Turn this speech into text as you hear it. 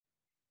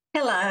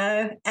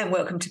Hello and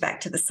welcome to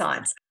Back to the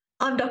Science.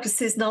 I'm Dr.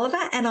 Susan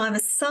Oliver and I'm a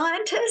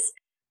scientist,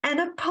 and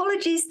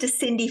apologies to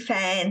Cindy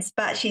fans,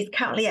 but she's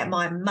currently at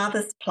my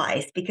mother's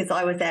place because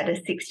I was at a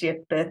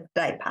 60th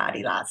birthday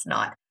party last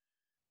night.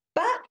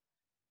 But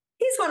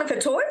here's one of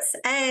her toys,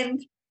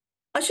 and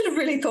I should have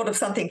really thought of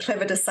something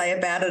clever to say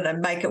about it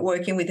and make it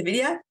work in with the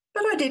video,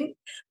 but I didn't.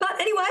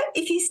 But anyway,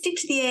 if you stick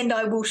to the end,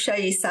 I will show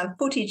you some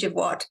footage of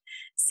what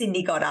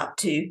Cindy got up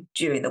to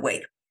during the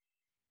week.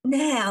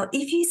 Now,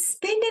 if you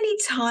spend any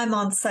time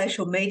on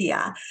social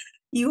media,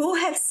 you will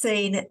have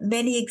seen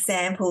many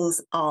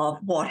examples of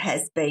what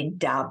has been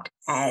dubbed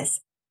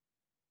as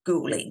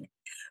ghouling,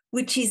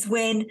 which is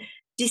when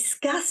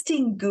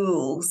disgusting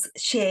ghouls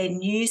share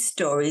news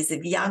stories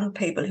of young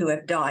people who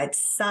have died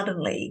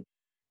suddenly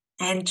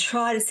and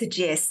try to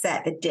suggest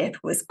that the death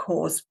was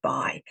caused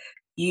by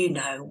you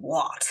know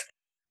what,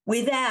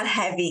 without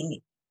having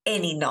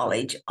any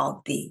knowledge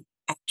of the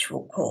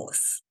actual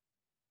cause.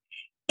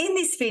 In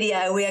this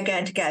video, we are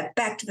going to go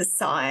back to the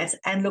science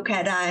and look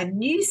at a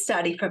new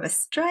study from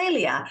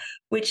Australia,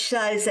 which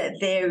shows that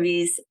there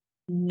is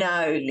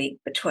no link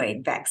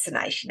between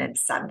vaccination and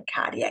sudden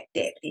cardiac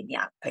death in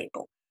young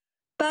people.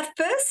 But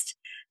first,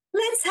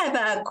 let's have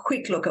a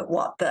quick look at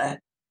what the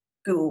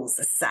ghouls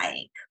are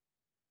saying.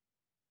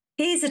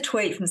 Here's a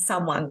tweet from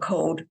someone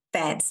called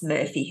Vance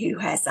Murphy, who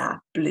has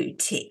a blue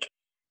tick.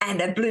 And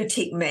a blue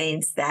tick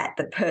means that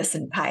the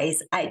person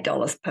pays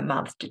 $8 per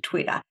month to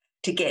Twitter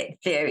to get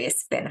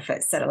various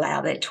benefits that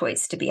allow their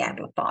tweets to be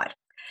amplified.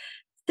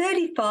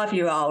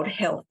 35-year-old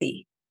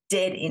healthy,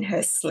 dead in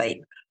her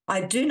sleep.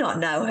 I do not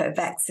know her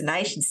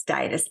vaccination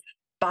status,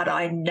 but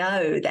I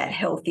know that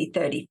healthy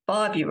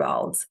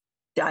 35-year-olds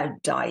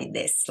don't die in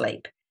their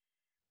sleep.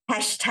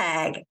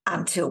 Hashtag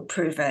until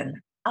proven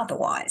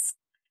otherwise.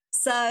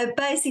 So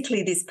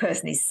basically this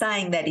person is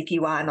saying that if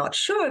you are not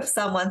sure of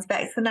someone's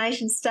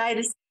vaccination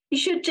status, you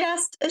should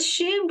just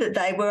assume that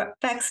they were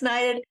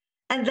vaccinated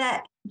and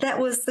that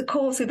was the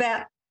cause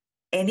without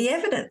any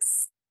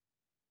evidence.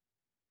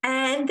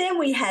 And then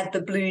we have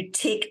the blue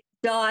tick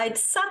Died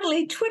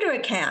Suddenly Twitter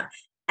account.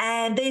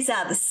 And these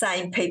are the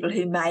same people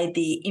who made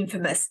the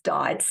infamous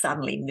Died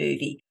Suddenly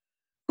movie,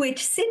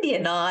 which Cindy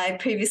and I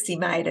previously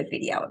made a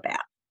video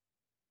about.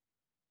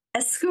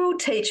 A school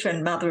teacher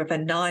and mother of a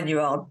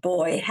 9-year-old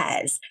boy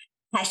has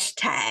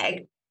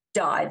hashtag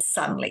died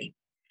suddenly.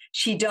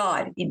 She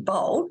died, in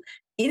bold,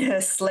 in her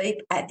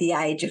sleep at the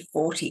age of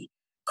 40.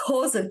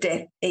 Cause of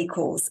death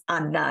equals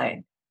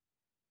unknown,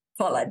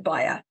 followed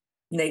by a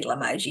needle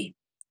emoji.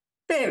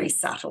 Very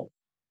subtle.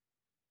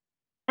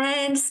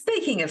 And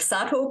speaking of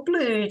subtle,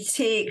 blue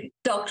tick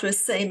Dr.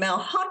 Aseem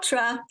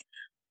Malhotra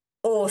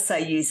also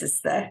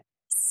uses the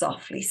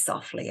softly,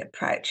 softly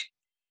approach.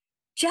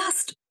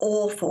 Just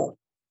awful.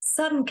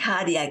 Sudden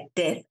cardiac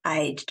death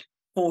aged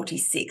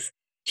 46,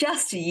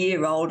 just a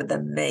year older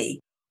than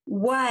me.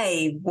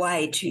 Way,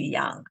 way too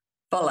young,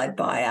 followed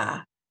by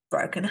a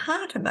broken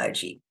heart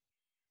emoji.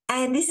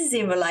 And this is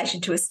in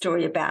relation to a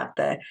story about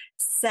the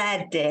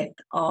sad death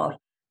of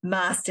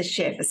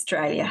MasterChef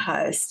Australia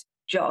host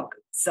Jock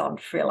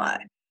Zonfrillo,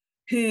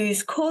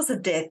 whose cause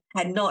of death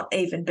had not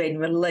even been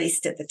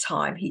released at the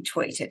time he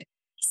tweeted.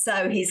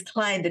 So his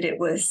claim that it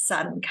was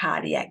sudden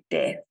cardiac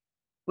death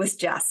was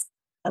just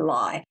a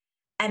lie.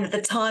 And at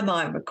the time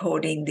I'm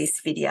recording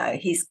this video,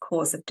 his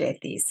cause of death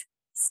is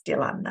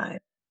still unknown.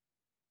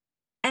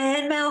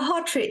 And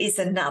Malhotra is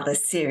another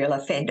serial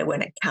offender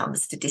when it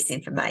comes to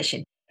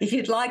disinformation. If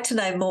you'd like to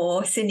know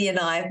more, Cindy and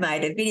I have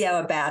made a video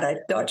about a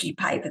dodgy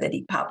paper that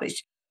he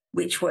published,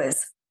 which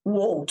was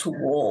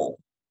wall-to-wall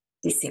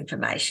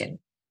disinformation.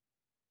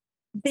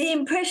 The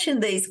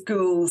impression these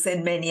ghouls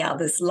and many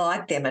others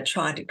like them are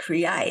trying to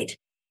create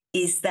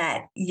is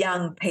that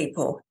young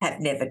people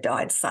have never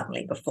died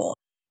suddenly before.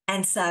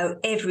 And so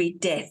every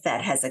death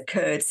that has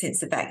occurred since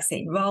the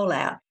vaccine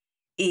rollout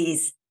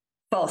is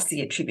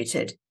falsely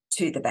attributed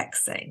to the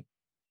vaccine.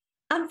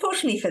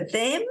 Unfortunately for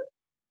them,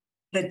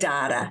 the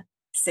data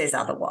says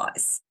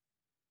otherwise.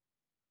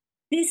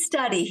 This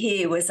study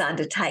here was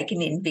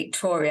undertaken in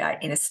Victoria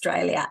in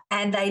Australia,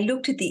 and they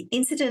looked at the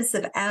incidence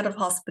of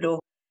out-of-hospital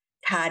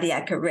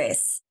cardiac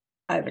arrests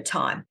over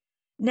time.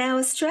 Now,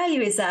 Australia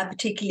is a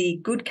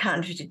particularly good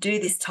country to do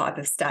this type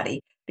of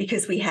study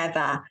because we have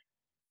a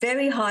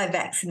very high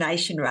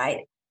vaccination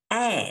rate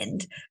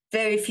and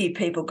very few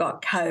people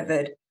got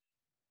COVID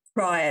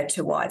prior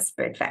to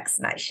widespread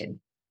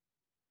vaccination.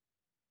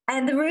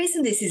 And the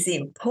reason this is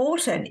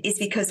important is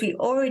because we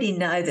already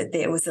know that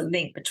there was a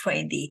link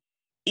between the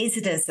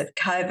incidence of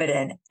COVID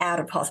and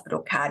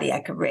out-of-hospital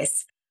cardiac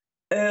arrests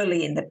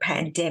early in the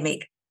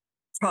pandemic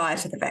prior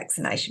to the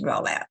vaccination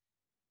rollout.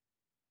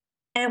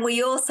 And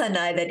we also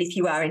know that if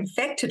you are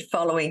infected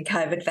following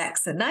COVID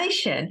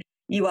vaccination,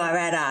 you are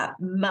at a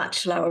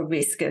much lower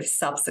risk of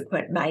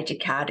subsequent major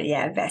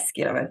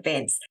cardiovascular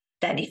events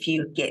than if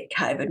you get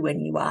COVID when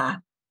you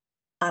are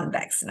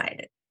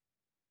unvaccinated.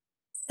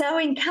 So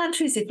in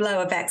countries with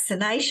lower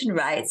vaccination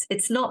rates,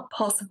 it's not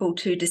possible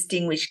to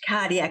distinguish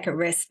cardiac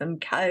arrest from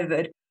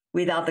COVID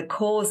with other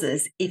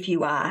causes if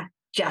you are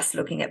just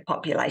looking at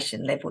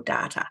population level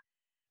data.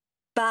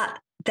 But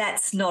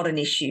that's not an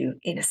issue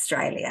in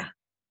Australia.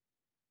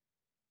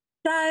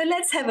 So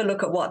let's have a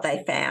look at what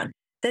they found.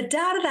 The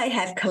data they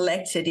have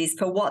collected is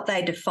for what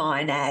they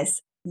define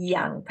as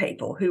young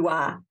people, who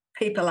are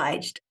people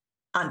aged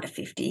under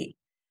 50.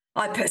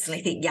 I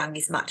personally think young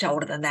is much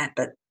older than that,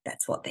 but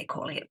that's what they're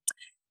calling it.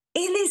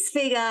 In this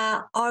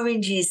figure,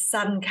 orange is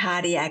sudden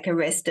cardiac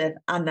arrest of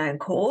unknown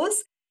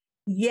cause.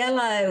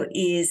 Yellow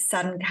is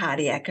sudden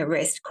cardiac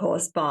arrest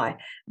caused by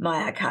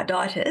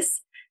myocarditis,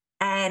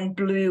 and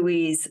blue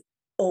is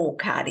all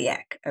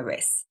cardiac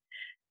arrests.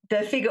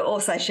 The figure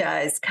also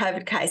shows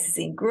COVID cases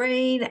in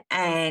green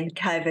and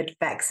COVID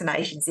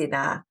vaccinations in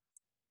a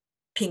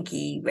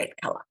pinky red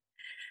colour.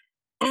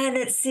 And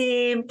it's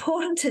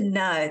important to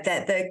note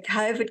that the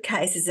COVID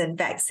cases and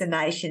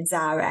vaccinations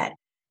are at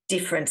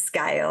different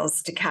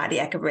scales to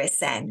cardiac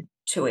arrests and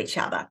to each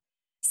other.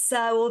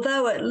 So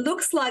although it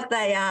looks like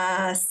they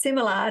are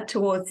similar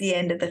towards the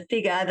end of the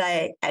figure,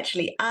 they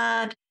actually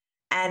aren't,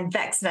 and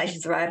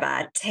vaccinations are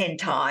over 10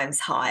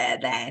 times higher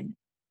than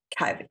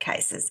COVID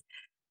cases.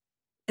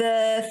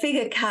 The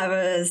figure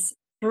covers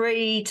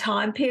 3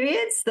 time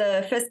periods.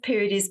 The first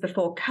period is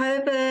before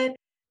COVID.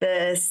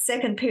 The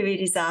second period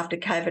is after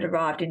COVID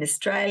arrived in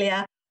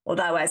Australia,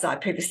 although, as I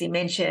previously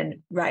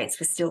mentioned, rates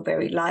were still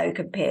very low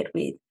compared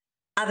with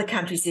other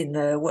countries in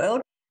the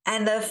world.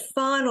 And the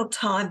final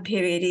time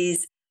period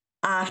is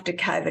after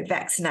COVID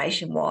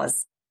vaccination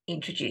was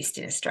introduced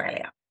in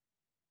Australia.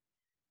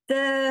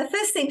 The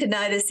first thing to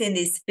notice in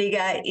this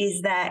figure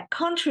is that,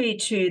 contrary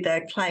to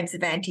the claims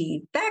of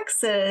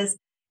anti-vaxxers,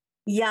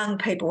 young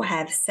people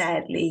have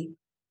sadly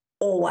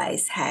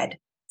always had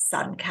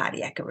sudden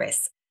cardiac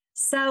arrests.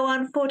 So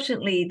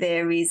unfortunately,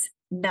 there is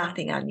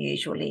nothing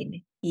unusual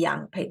in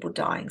young people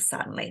dying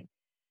suddenly.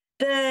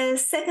 The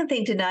second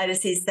thing to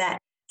notice is that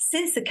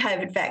since the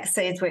COVID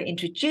vaccines were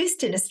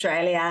introduced in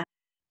Australia,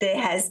 there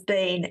has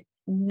been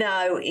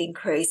no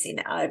increase in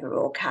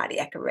overall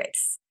cardiac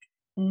arrests,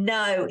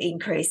 no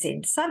increase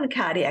in sudden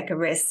cardiac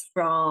arrests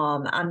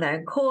from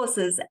unknown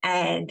causes,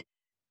 and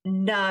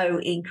no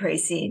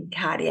increase in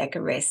cardiac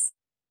arrests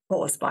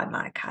caused by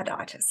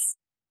myocarditis.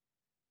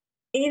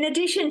 In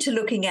addition to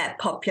looking at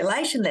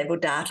population level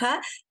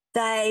data,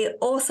 they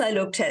also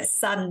looked at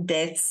sudden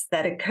deaths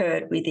that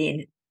occurred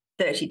within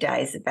 30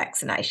 days of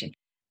vaccination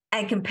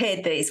and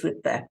compared these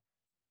with the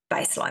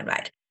baseline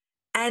rate.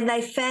 And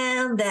they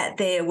found that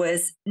there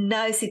was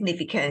no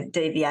significant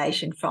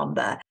deviation from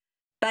the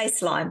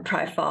baseline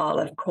profile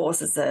of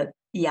causes of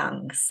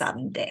young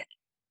sudden death.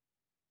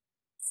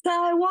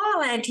 So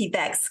while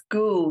anti-vax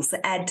ghouls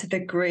add to the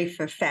grief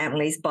of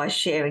families by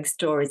sharing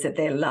stories of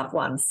their loved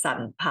ones'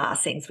 sudden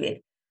passings with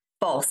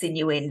false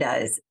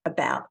innuendos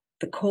about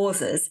the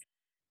causes,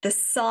 the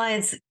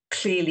science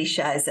clearly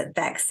shows that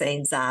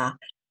vaccines are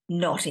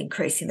not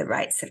increasing the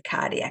rates of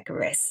cardiac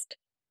arrest.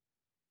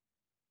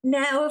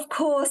 Now, of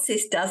course,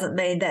 this doesn't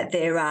mean that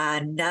there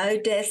are no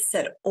deaths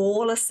at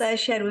all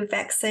associated with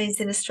vaccines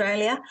in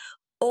Australia.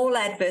 All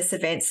adverse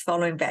events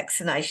following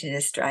vaccination in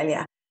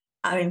Australia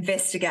are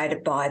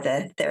investigated by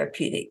the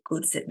Therapeutic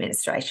Goods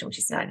Administration, which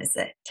is known as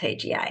the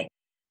TGA.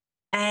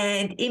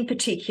 And in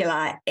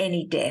particular,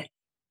 any death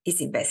is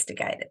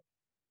investigated.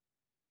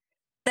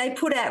 They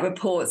put out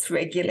reports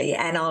regularly,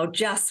 and I'll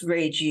just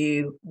read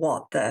you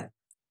what the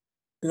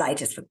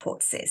latest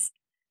report says.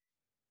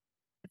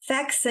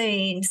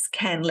 Vaccines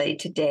can lead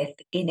to death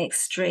in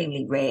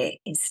extremely rare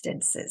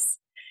instances.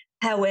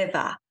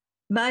 However,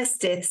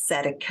 most deaths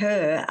that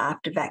occur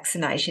after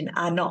vaccination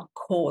are not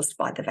caused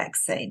by the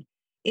vaccine.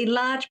 In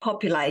large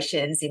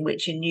populations in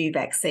which a new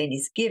vaccine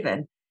is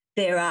given,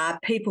 there are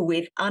people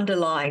with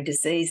underlying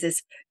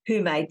diseases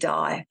who may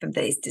die from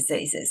these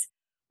diseases.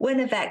 When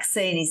a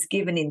vaccine is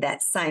given in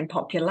that same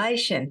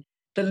population,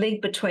 the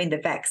link between the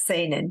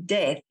vaccine and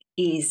death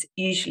is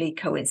usually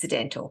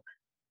coincidental,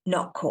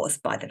 not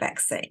caused by the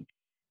vaccine.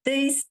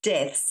 These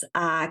deaths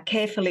are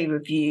carefully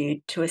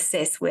reviewed to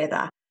assess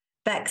whether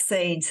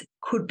vaccines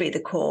could be the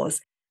cause,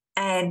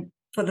 and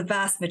for the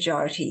vast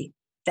majority,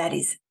 that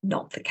is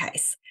not the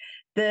case.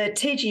 The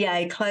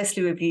TGA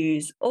closely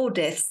reviews all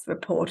deaths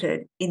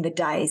reported in the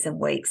days and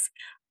weeks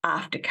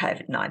after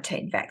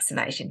COVID-19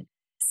 vaccination.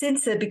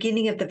 Since the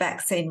beginning of the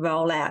vaccine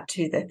rollout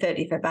to the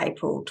 30th of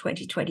April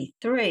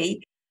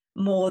 2023,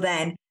 more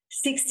than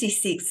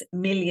 66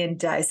 million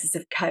doses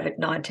of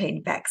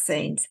COVID-19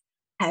 vaccines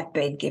have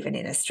been given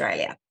in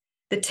Australia.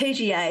 The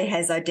TGA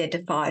has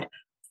identified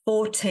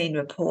 14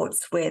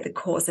 reports where the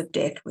cause of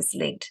death was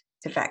linked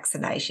to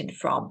vaccination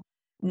from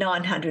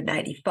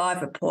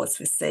 985 reports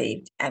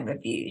received and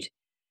reviewed.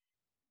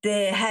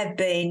 There have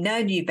been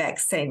no new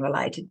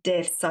vaccine-related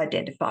deaths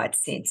identified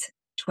since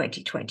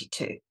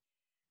 2022.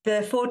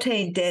 The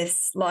 14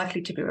 deaths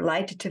likely to be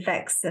related to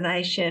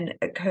vaccination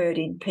occurred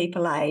in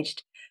people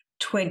aged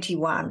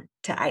 21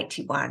 to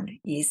 81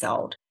 years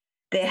old.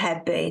 There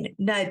have been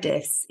no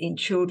deaths in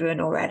children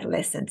or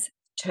adolescents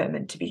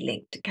determined to be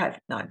linked to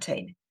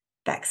COVID-19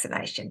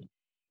 vaccination.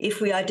 If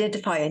we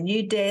identify a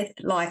new death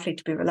likely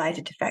to be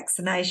related to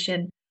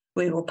vaccination,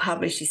 we will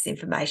publish this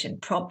information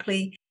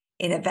promptly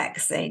in a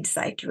vaccine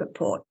safety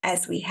report,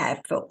 as we have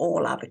for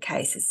all other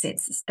cases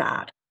since the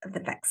start of the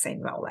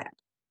vaccine rollout.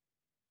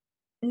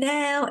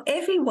 Now,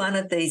 every one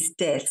of these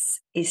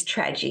deaths is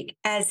tragic,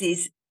 as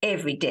is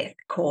every death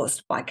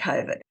caused by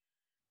COVID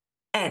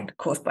and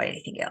caused by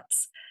anything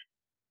else.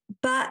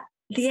 But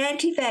the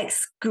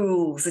anti-vax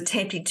ghouls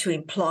attempting to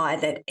imply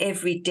that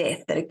every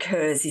death that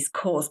occurs is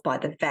caused by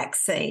the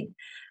vaccine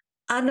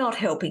are not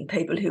helping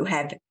people who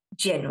have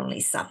genuinely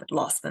suffered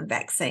loss from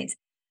vaccines,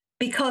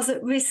 because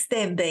it risks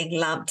them being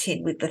lumped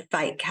in with the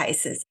fake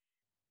cases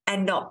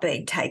and not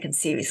being taken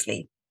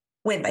seriously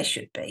when they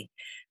should be.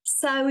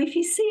 So if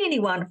you see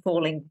anyone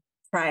falling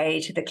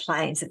prey to the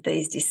claims of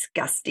these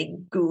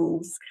disgusting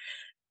ghouls,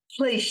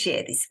 please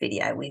share this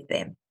video with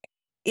them.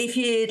 If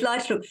you'd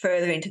like to look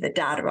further into the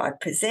data I've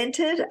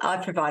presented,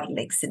 I've provided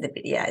links in the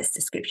video's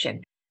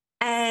description.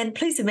 And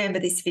please remember,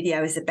 this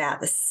video is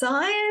about the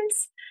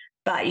science,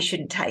 but you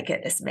shouldn't take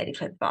it as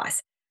medical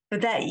advice. For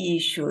that, you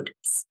should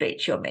speak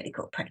to your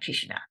medical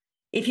practitioner.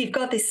 If you've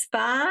got this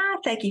far,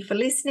 thank you for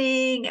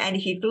listening. And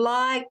if you've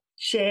liked,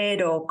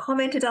 shared or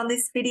commented on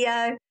this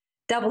video,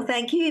 double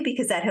thank you,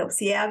 because that helps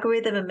the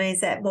algorithm and means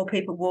that more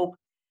people will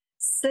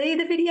see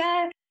the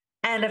video.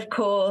 And of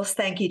course,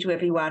 thank you to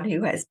everyone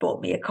who has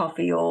bought me a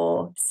coffee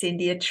or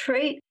Cindy a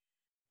treat.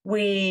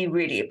 We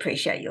really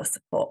appreciate your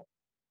support.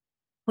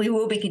 We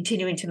will be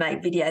continuing to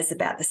make videos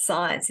about the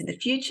science in the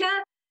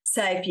future.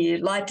 So if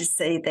you'd like to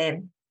see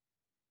them,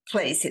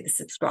 please hit the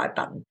subscribe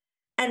button.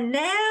 And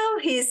now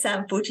here's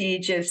some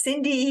footage of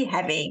Cindy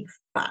having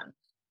fun.